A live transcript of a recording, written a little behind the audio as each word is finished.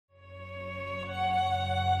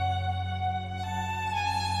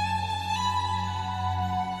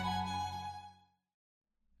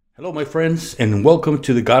Hello, my friends, and welcome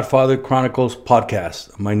to the Godfather Chronicles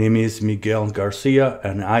podcast. My name is Miguel Garcia,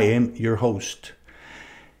 and I am your host.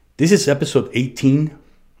 This is episode 18,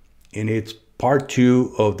 and it's part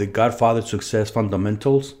 2 of the Godfather Success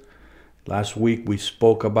Fundamentals. Last week, we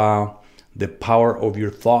spoke about the power of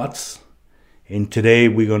your thoughts, and today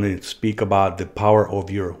we're going to speak about the power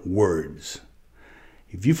of your words.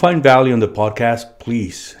 If you find value on the podcast,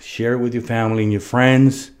 please share it with your family and your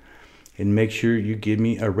friends, and make sure you give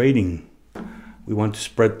me a rating. We want to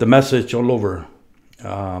spread the message all over.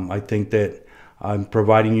 I think that I'm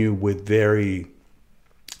providing you with very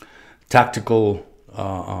tactical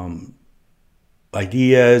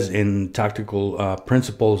ideas and tactical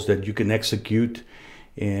principles that you can execute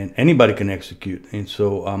and anybody can execute. And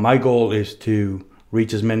so my goal is to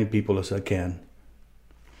reach as many people as I can.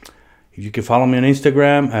 If you can follow me on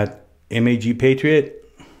Instagram at MAGPatriot,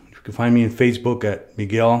 you can find me on Facebook at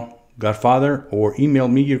Miguel Godfather, or email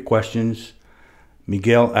me your questions,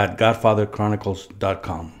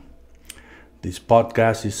 miguel@godfatherchronicles.com. This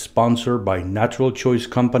podcast is sponsored by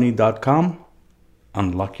naturalchoicecompany.com.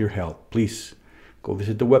 Unlock your health. Please go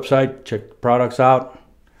visit the website, check the products out,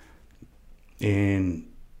 and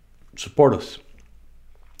support us.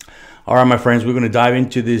 All right, my friends, we're going to dive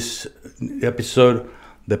into this episode,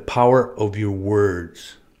 the power of your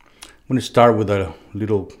words. I'm going to start with a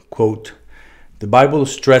little quote. The Bible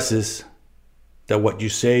stresses that what you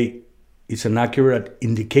say is an accurate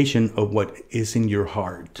indication of what is in your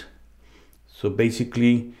heart. So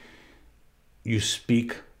basically, you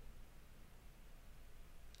speak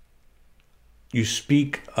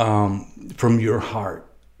from your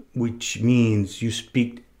heart, which means you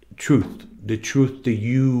speak truth, the truth that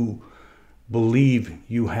you believe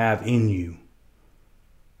you have in you.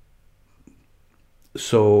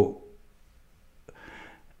 So,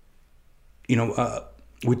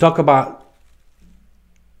 we talked about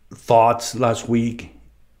thoughts last week,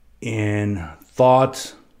 and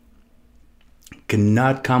thoughts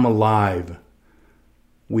cannot come alive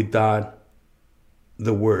without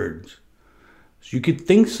the words. So you could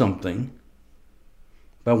think something,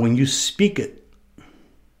 but when you speak it,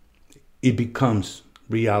 it becomes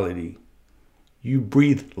reality. You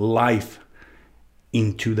breathe life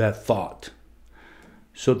into that thought.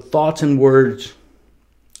 So thoughts and words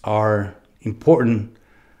are important,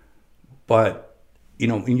 but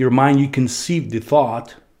in your mind you conceive the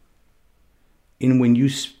thought, and when you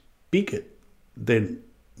speak it, then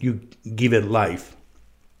you give it life.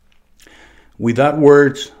 Without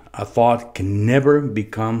words, a thought can never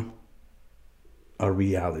become a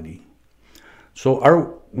reality. So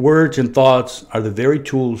our words and thoughts are the very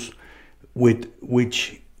tools with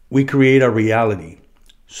which we create our reality.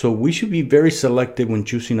 So we should be very selective when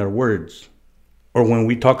choosing our words, or when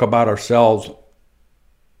we talk about ourselves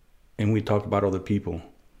and we talk about other people.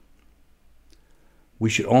 We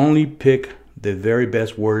should only pick the very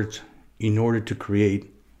best words in order to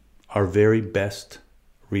create our very best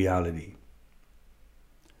reality.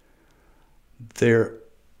 There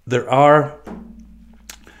are,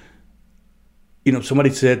 somebody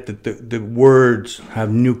said that the words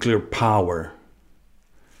have nuclear power.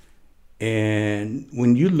 And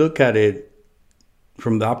when you look at it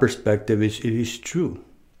from that perspective, it is true.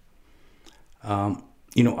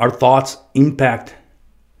 Our thoughts impact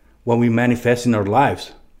what we manifest in our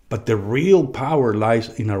lives, but the real power lies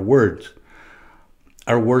in our words.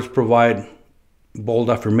 Our words provide bold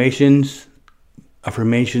affirmations of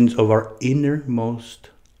our innermost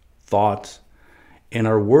thoughts, and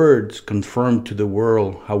our words confirm to the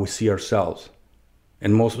world how we see ourselves.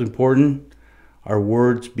 And most important, our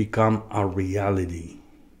words become our reality.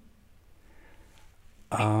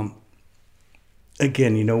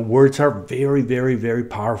 Again, words are very, very, very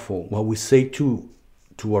powerful. What we say to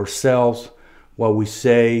ourselves, what we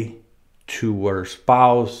say to our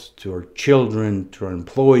spouse, to our children, to our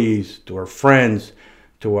employees, to our friends,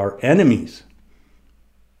 to our enemies.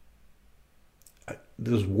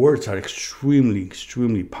 Those words are extremely,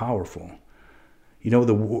 extremely powerful.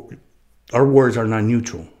 Our words are not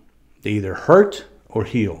neutral. They either hurt or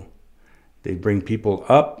heal. They bring people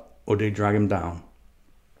up or they drag them down.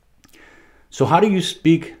 So how do you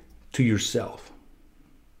speak to yourself?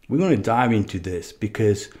 We're going to dive into this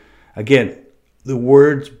because, again, the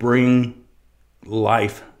words bring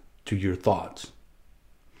life to your thoughts.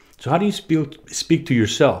 So how do you speak to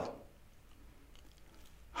yourself?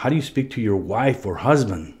 How do you speak to your wife or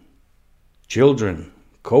husband, children,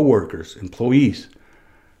 co-workers, employees?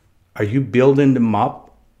 Are you building them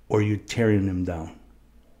up or are you tearing them down?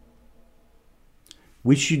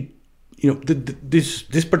 We should,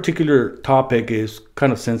 this particular topic is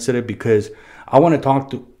kind of sensitive because I want to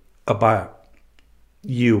talk about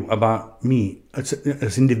you, about me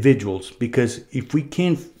as individuals. Because if we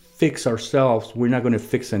can't fix ourselves, we're not going to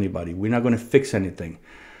fix anybody. We're not going to fix anything.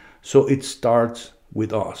 So it starts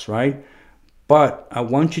with us, right? But I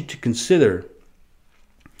want you to consider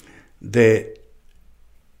that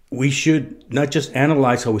we should not just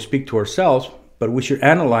analyze how we speak to ourselves, but we should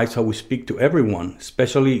analyze how we speak to everyone,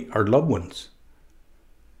 especially our loved ones.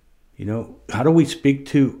 You know, how do we speak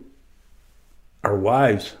to our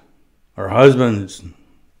wives, our husbands,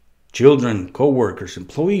 children, co-workers,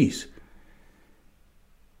 employees?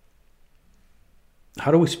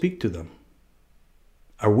 How do we speak to them?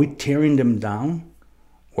 Are we tearing them down,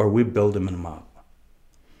 or are we building them up?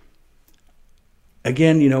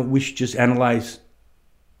 Again, you know, we should just analyze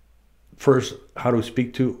first how to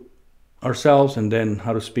speak to ourselves, and then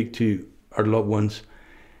how to speak to our loved ones.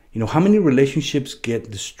 You know, how many relationships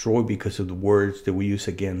get destroyed because of the words that we use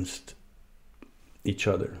against each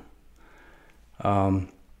other?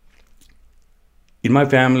 In my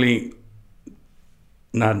family,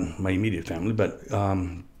 not my immediate family, but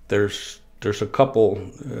there's a couple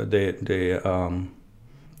that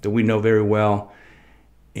we know very well,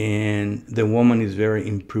 and the woman is very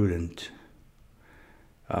imprudent.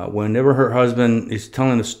 Whenever her husband is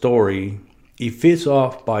telling a story, if it's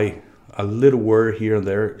off by a little word here and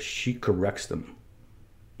there, she corrects them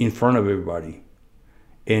in front of everybody,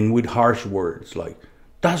 and with harsh words like,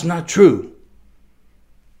 "That's not true.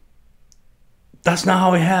 That's not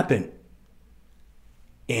how it happened."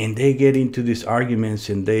 And they get into these arguments,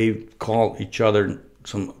 and they call each other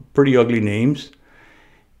some pretty ugly names.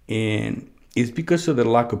 And it's because of the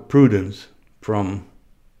lack of prudence from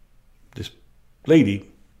this lady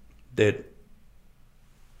that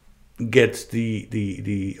gets the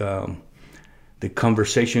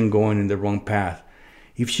conversation going in the wrong path.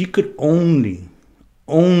 If she could only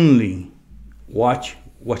watch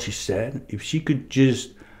what she said, if she could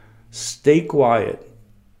just stay quiet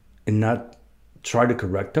and not try to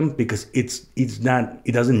correct him, because it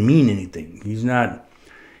doesn't mean anything. He's not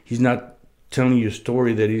telling you a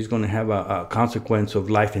story that he's going to have a consequence of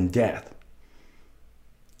life and death.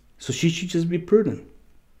 So she should just be prudent.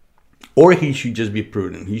 Or he should just be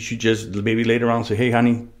prudent. He should just maybe later on say, "Hey,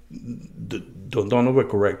 honey, don't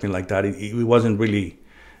overcorrect me like that. It wasn't really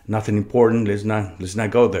nothing important. Let's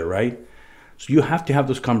not go there," right? So you have to have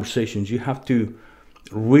those conversations. You have to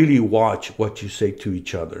really watch what you say to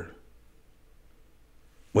each other,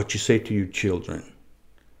 what you say to your children.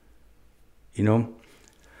 You know,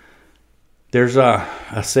 there's a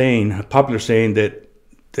saying, a popular saying that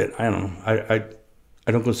I don't know,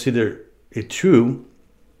 I don't consider it true,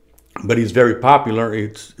 but it's very popular.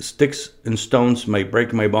 It's, "Sticks and stones may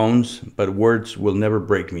break my bones, but words will never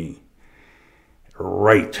break me."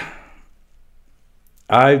 Right.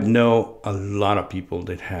 I know a lot of people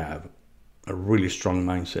that have a really strong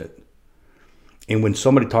mindset. And when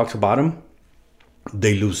somebody talks about them,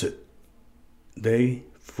 they lose it. They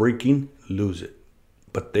freaking lose it.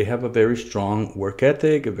 But they have a very strong work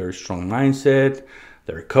ethic, a very strong mindset.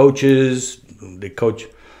 They're coaches. They coach.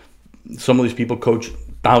 Some of these people coach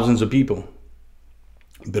thousands of people.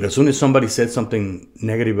 But as soon as somebody said something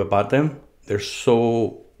negative about them, they're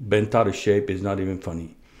so bent out of shape, it's not even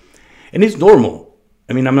funny. And it's normal.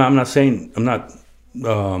 I mean, I'm not saying, I'm not,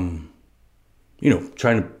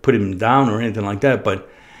 trying to put him down or anything like that, but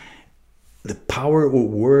the power of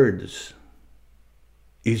words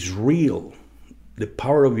is real. The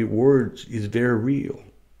power of your words is very real.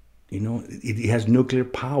 You know, it has nuclear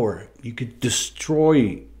power. You could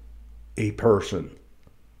destroy a person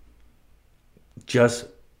just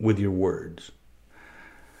with your words.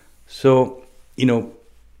 So,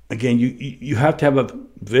 again, you have to have a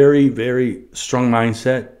very, very strong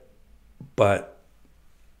mindset, but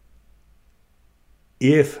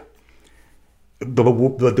your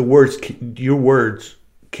words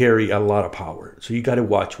carry a lot of power. So you got to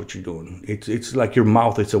watch what you're doing. It's like your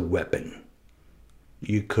mouth is a weapon.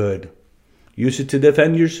 You could use it to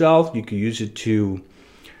defend yourself. You could use it to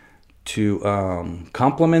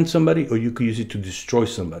compliment somebody, or you could use it to destroy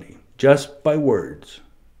somebody just by words.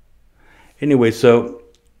 Anyway, so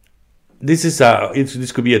this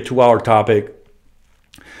could be a 2-hour topic,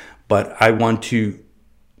 but I want you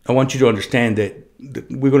to understand that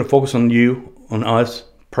we're going to focus on you, on us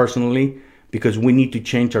personally, because we need to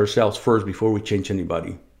change ourselves first before we change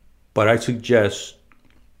anybody. But I suggest,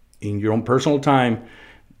 in your own personal time,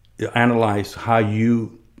 analyze how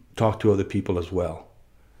you talk to other people as well.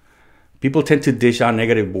 People tend to dish out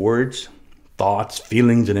negative words, thoughts,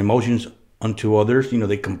 feelings, and emotions onto others.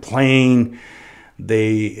 They complain,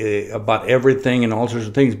 about everything and all sorts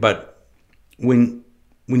of things. But when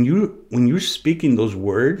you're speaking those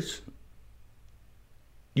words,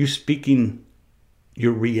 you're speaking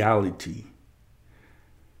your reality.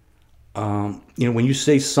 When you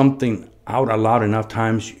say something out loud enough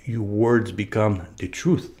times, your words become the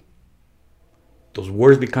truth. Those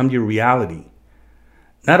words become your reality.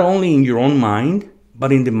 Not only in your own mind,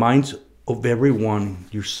 but in the minds of everyone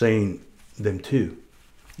you're saying them to.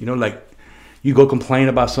 Like you go complain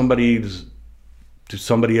about somebody to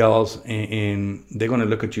somebody else, and they're going to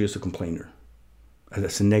look at you as a complainer,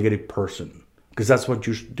 as a negative person, because that's what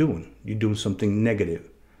you're doing. You're doing something negative.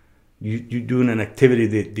 You're doing an activity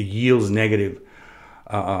that yields negative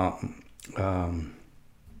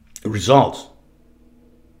results.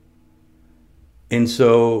 And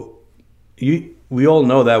so we all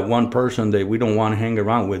know that one person that we don't want to hang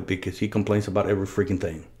around with because he complains about every freaking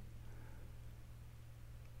thing.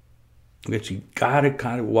 But you gotta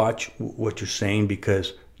kind of watch what you're saying,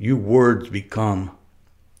 because your words become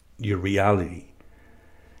your reality.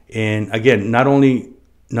 And again, not only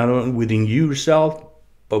within yourself,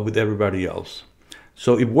 but with everybody else.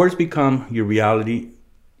 So if words become your reality,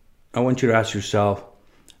 I want you to ask yourself,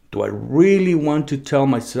 do I really want to tell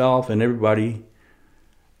myself and everybody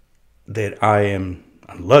that I am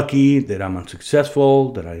unlucky, that I'm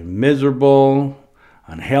unsuccessful, that I'm miserable,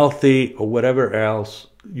 unhealthy, or whatever else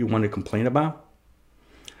you want to complain about?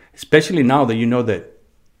 Especially now that you know that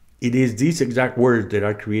it is these exact words that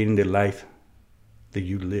are creating the life that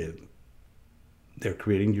you live. They're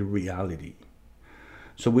creating your reality.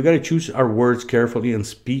 So we got to choose our words carefully and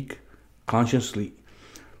speak consciously.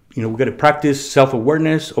 We got to practice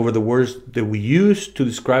self-awareness over the words that we use to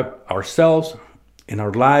describe ourselves and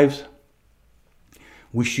our lives.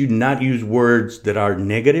 We should not use words that are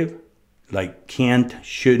negative, like can't,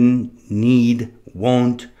 shouldn't, need,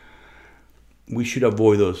 won't. We should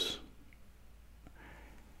avoid those.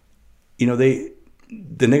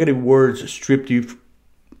 The negative words strip you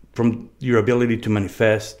from your ability to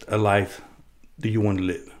manifest a life that you want to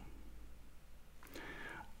live.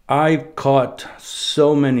 I've caught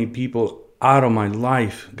so many people out of my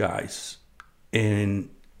life, guys, and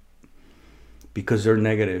because they're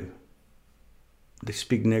negative, they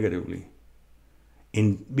speak negatively,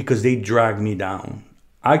 and because they drag me down.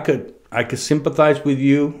 I could sympathize with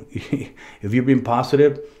you if you're being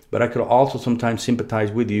positive, but I could also sometimes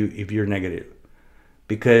sympathize with you if you're negative,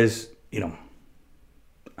 because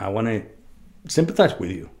I want to sympathize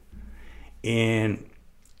with you. And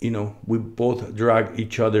we both drag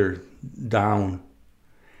each other down.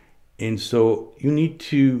 And so you need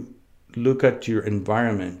to look at your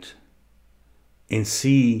environment and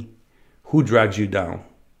see who drags you down,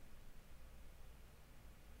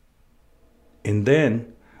 and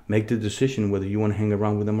then make the decision whether you want to hang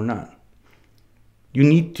around with them or not. You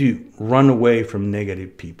need to run away from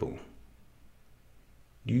negative people.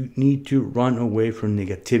 You need to run away from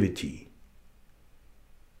negativity.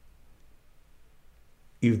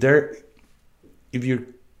 If your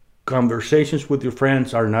conversations with your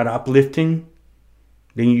friends are not uplifting,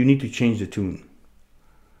 then you need to change the tune.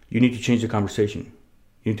 You need to change the conversation.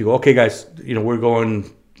 You need to go, okay, guys, we're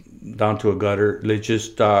going down to a gutter. Let's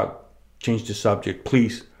just change the subject,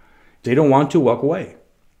 please. If they don't want to, walk away.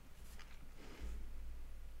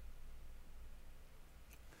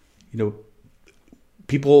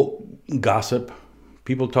 People gossip.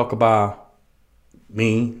 People talk about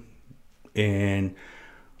me, and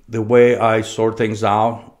the way I sort things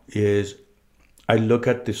out is I look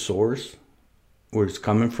at the source, where it's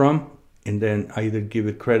coming from, and then I either give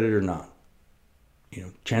it credit or not.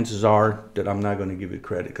 Chances are that I'm not going to give it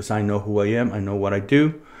credit, because I know who I am, I know what I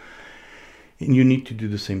do, and you need to do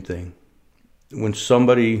the same thing. When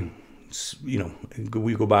somebody,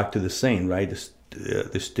 we go back to the saying, right?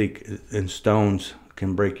 The stick and stones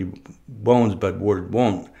can break your bones, but word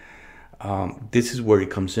won't. This is where it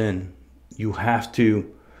comes in. You have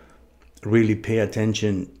to really pay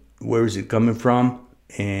attention. Where is it coming from,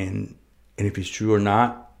 and if it's true or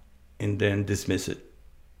not, and then dismiss it.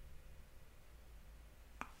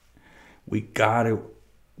 We gotta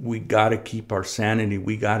keep our sanity.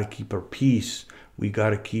 We gotta keep our peace. We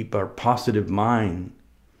gotta keep our positive mind.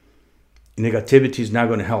 Negativity is not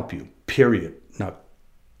going to help you. Period. Now,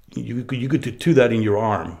 you could do that in your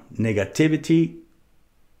arm. Negativity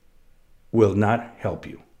will not help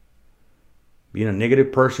you. Being a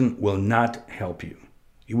negative person will not help you.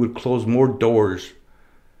 It will close more doors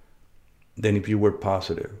than if you were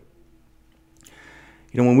positive.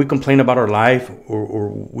 When we complain about our life, or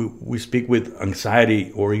we speak with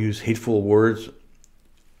anxiety or use hateful words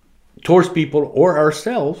towards people or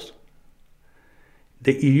ourselves,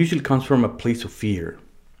 it usually comes from a place of fear.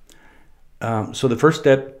 So the first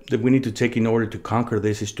step that we need to take in order to conquer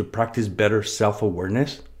this is to practice better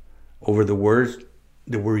self-awareness over the words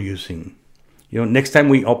that we're using. Next time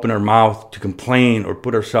we open our mouth to complain or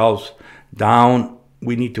put ourselves down,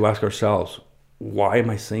 we need to ask ourselves, why am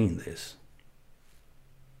I saying this?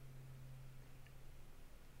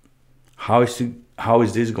 How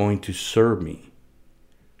is this going to serve me?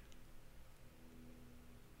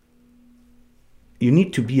 You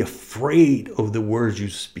need to be afraid of the words you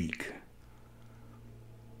speak,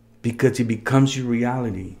 because it becomes your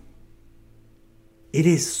reality. It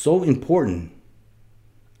is so important.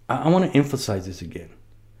 I want to emphasize this again.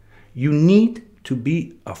 You need to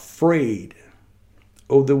be afraid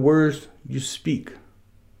of the words you speak,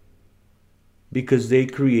 because they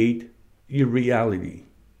create your reality.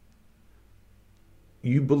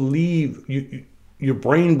 You believe, your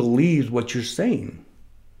brain believes what you're saying,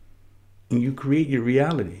 and you create your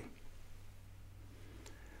reality.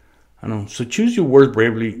 I know. So choose your words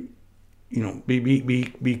bravely.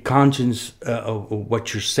 Be conscious of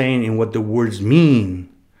what you're saying and what the words mean,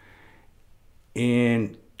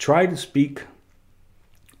 and try to speak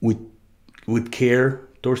with care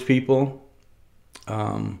towards people.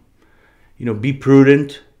 Be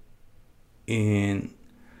prudent, and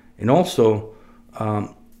also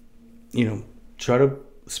try to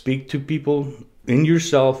speak to people in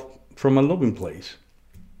yourself from a loving place.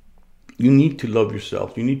 You need to love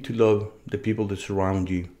yourself. You need to love the people that surround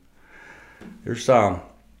you. There's an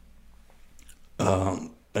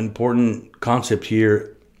important concept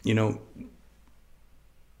here.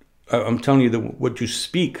 I'm telling you that what you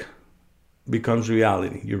speak becomes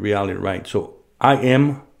reality. Your reality, right? So I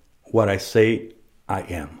am what I say I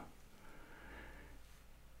am.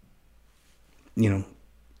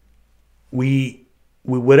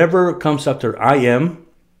 Whatever comes after I am,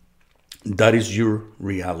 that is your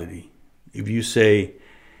reality. If you say,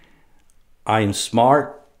 I am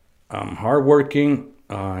smart, I'm hardworking,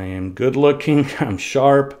 I am good looking, I'm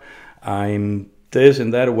sharp, I'm this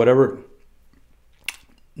and that or whatever,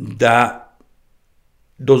 those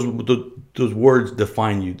words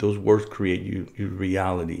define you. Those words create your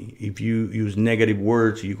reality. If you use negative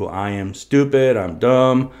words, you go, I am stupid, I'm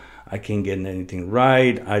dumb, I can't get anything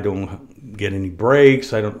right, I don't get any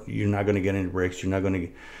breaks, you're not going to get any breaks,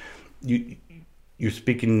 you're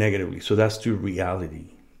speaking negatively. So that's your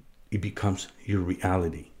reality. It becomes your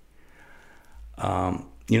reality.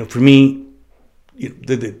 For me,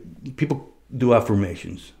 the people do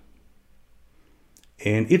affirmations.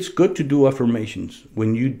 And it's good to do affirmations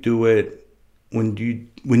when you do it, when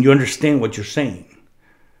you understand what you're saying,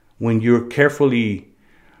 when you're carefully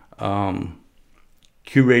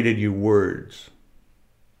curated your words.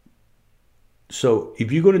 So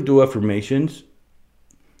if you're going to do affirmations,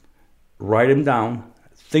 write them down.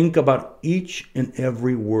 Think about each and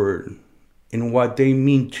every word and what they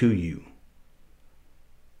mean to you.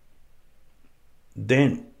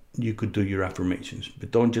 Then you could do your affirmations,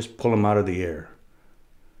 but don't just pull them out of the air.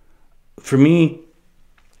 For me,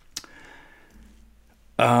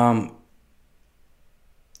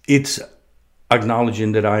 it's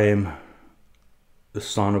acknowledging that I am the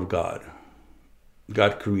Son of God.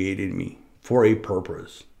 God created me for a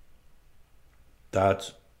purpose.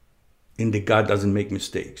 And that God doesn't make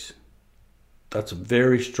mistakes. That's a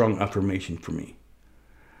very strong affirmation for me.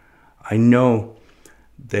 I know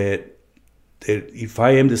that if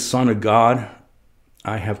I am the Son of God,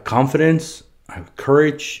 I have confidence, I have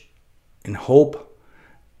courage, and hope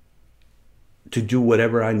to do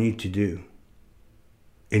whatever I need to do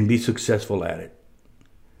and be successful at it.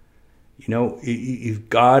 If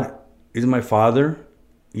God is my Father,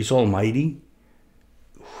 He's almighty,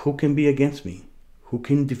 who can be against me? Who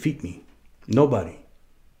can defeat me? Nobody.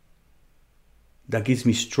 That gives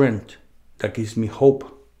me strength. That gives me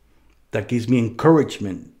hope. That gives me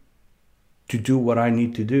encouragement to do what I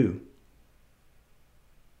need to do.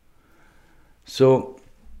 So,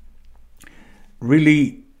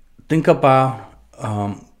 really think about,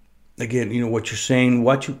 again, what you're saying.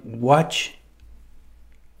 Watch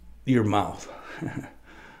your mouth.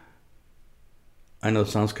 I know it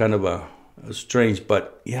sounds kind of strange,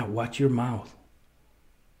 but yeah, watch your mouth.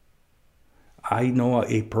 I know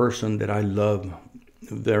a person that I love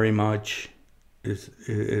very much.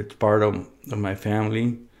 It's part of my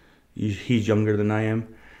family. He's younger than I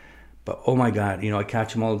am. But oh my God, I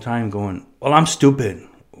catch him all the time going, well, I'm stupid.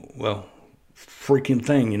 Well, freaking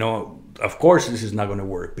thing, of course this is not going to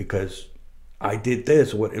work because I did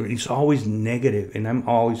this. It's always negative, and I'm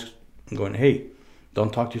always going, hey,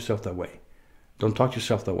 don't talk to yourself that way. Don't talk to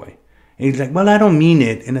yourself that way. And he's like, well, I don't mean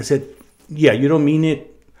it. And I said, yeah, you don't mean it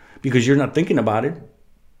because you're not thinking about it.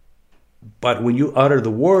 But when you utter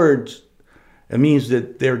the words, it means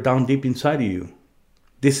that they're down deep inside of you.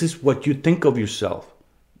 This is what you think of yourself.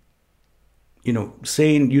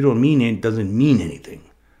 saying you don't mean it doesn't mean anything.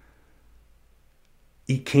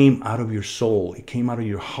 It came out of your soul. It came out of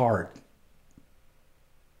your heart.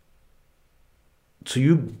 So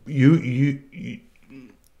your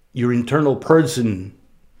internal person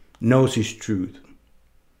knows his truth.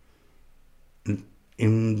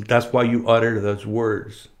 And that's why you utter those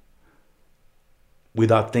words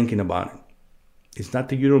without thinking about it. It's not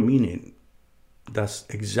that you don't mean it. That's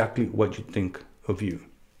exactly what you think of you.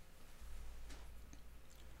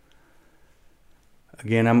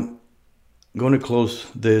 Again, I'm going to close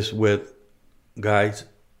this with, guys,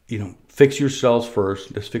 fix yourselves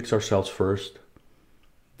first. Let's fix ourselves first.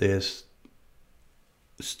 Let's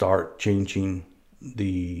start changing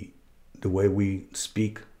the way we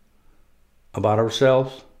speak about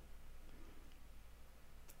ourselves.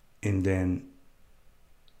 And then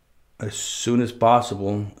as soon as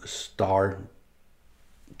possible, start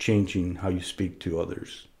changing how you speak to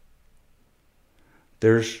others.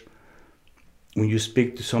 When you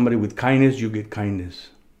speak to somebody with kindness, you get kindness.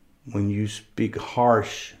 When you speak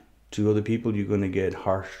harsh to other people, you're going to get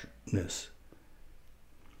harshness.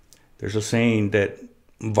 There's a saying that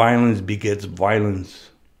violence begets violence,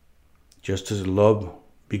 just as love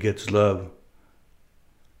begets love.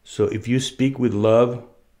 So if you speak with love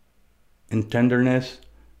and tenderness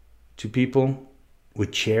to people,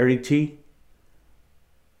 with charity,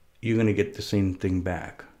 you're going to get the same thing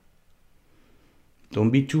back. Don't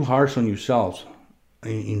be too harsh on yourselves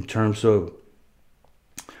in terms of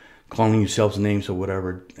calling yourselves names or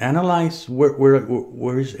whatever. Analyze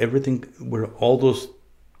where is everything, where all those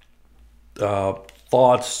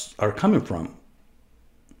thoughts are coming from.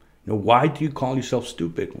 Why do you call yourself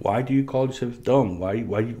stupid? Why do you call yourself dumb?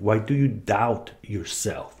 Why do you doubt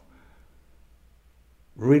yourself?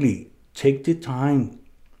 Really, take the time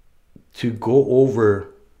to go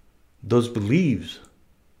over those beliefs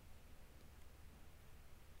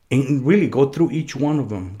and really go through each one of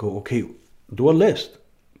them. Go, okay, do a list.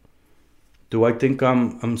 Do I think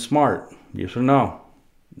I'm smart? Yes or no?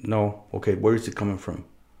 No. Okay, where is it coming from?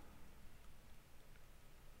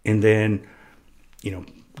 And then,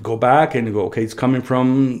 go back and go, okay, it's coming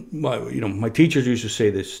from, my teachers used to say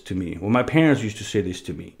this to me. Well, my parents used to say this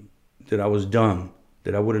to me, that I was dumb,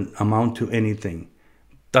 that I wouldn't amount to anything.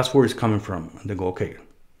 That's where it's coming from. And they go, okay.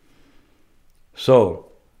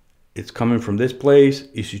 So, it's coming from this place.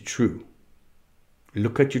 Is it true?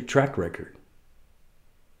 Look at your track record.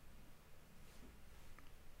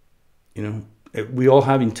 We all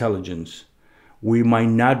have intelligence. We might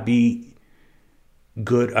not be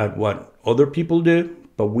good at what other people do,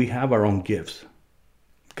 but we have our own gifts.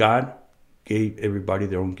 God gave everybody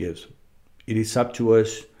their own gifts. It is up to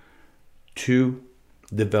us to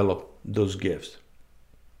develop those gifts.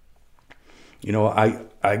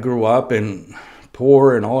 I grew up and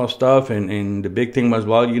poor and all that stuff, and the big thing was,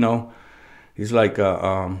 it's like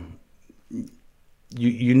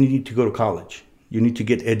you need to go to college. You need to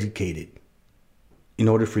get educated in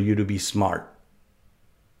order for you to be smart.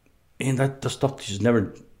 And the stuff just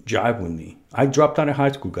never jived with me. I dropped out of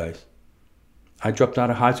high school, guys. I dropped out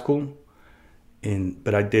of high school,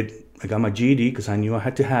 but I got my GED because I knew I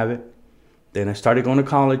had to have it. Then I started going to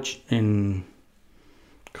college, and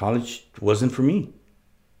college wasn't for me.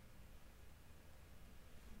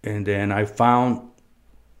 And then I found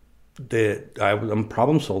that I'm a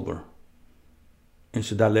problem solver. And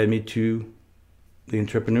so that led me to the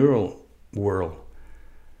entrepreneurial world.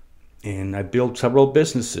 And I built several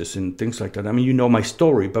businesses and things like that. I mean, my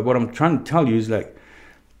story, but what I'm trying to tell you is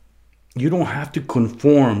you don't have to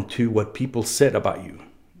conform to what people said about you.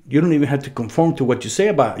 You don't even have to conform to what you say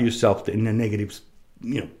about yourself in a negative,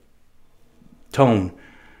 tone.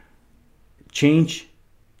 Change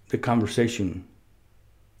the conversation.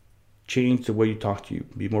 Change the way you talk to you.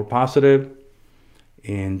 Be more positive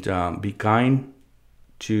and be kind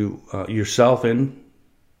to yourself and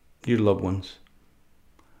your loved ones.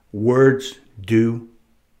 Words do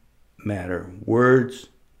matter. Words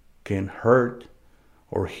can hurt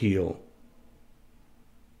or heal.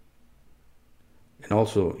 And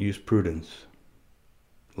also use prudence.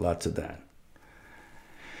 Lots of that.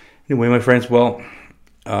 Anyway, my friends,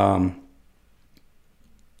 I'm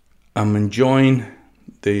enjoying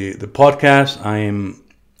the podcast. I am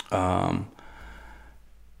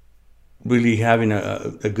really having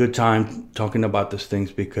a good time talking about these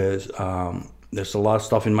things because there's a lot of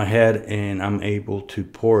stuff in my head and I'm able to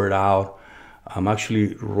pour it out. I'm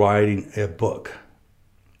actually writing a book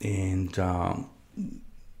and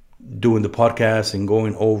doing the podcast and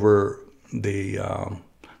going over the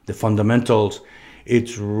fundamentals.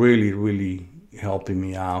 It's really, really helping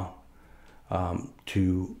me out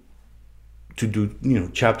to to do,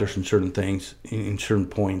 chapters in certain things, in certain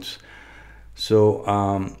points. So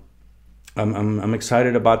I'm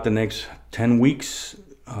excited about the next 10 weeks.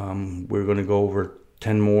 We're going to go over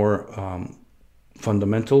 10 more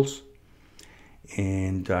fundamentals.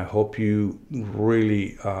 And I hope you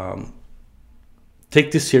really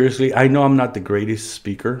take this seriously. I know I'm not the greatest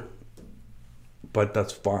speaker, but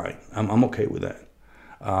that's fine. I'm okay with that.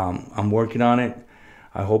 I'm working on it.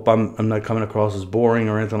 I hope I'm not coming across as boring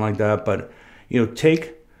or anything like that. But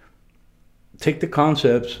take the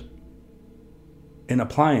concepts and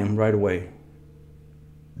apply them right away.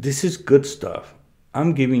 This is good stuff.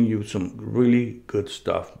 I'm giving you some really good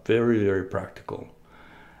stuff. Very, very practical.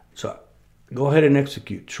 So go ahead and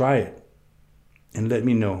execute. Try it, and let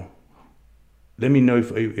me know. Let me know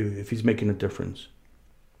if he's making a difference.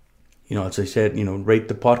 As I said, rate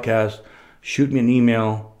the podcast, shoot me an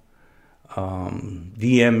email,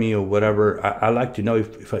 DM me or whatever. I like to know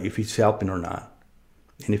if he's helping or not.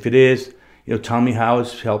 And if it is, tell me how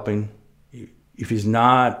it's helping. If he's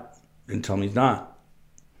not, then tell me he's not.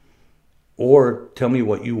 Or tell me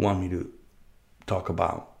what you want me to talk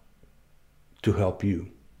about to help you.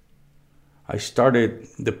 I started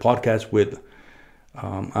the podcast with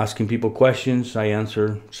asking people questions. I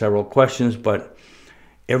answer several questions, but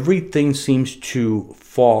everything seems to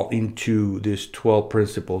fall into these 12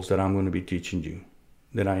 principles that I'm going to be teaching you,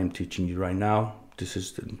 that I am teaching you right now. This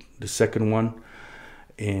is the second one,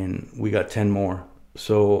 and we got 10 more.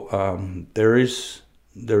 So there is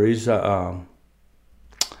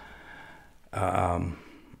a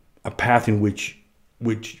path in which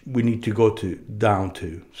we need to go down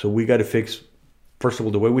to. So we got to fix, first of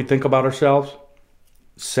all, the way we think about ourselves.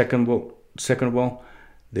 Second of all,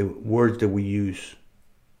 the words that we use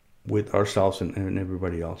with ourselves and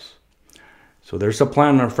everybody else. So there's a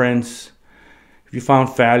plan, my friends. If you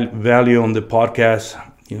found value on the podcast,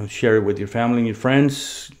 share it with your family and your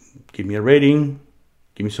friends. Give me a rating.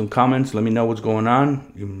 Give me some comments. Let me know what's going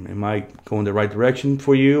on. Am I going the right direction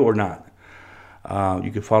for you or not?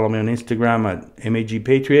 You can follow me on Instagram at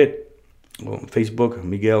MAGPatriot, or Facebook,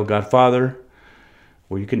 Miguel Godfather,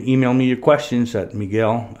 or you can email me your questions at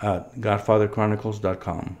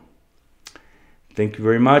miguel@godfatherchronicles.com. Thank you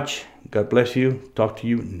very much. God bless you. Talk to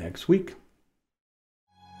you next week.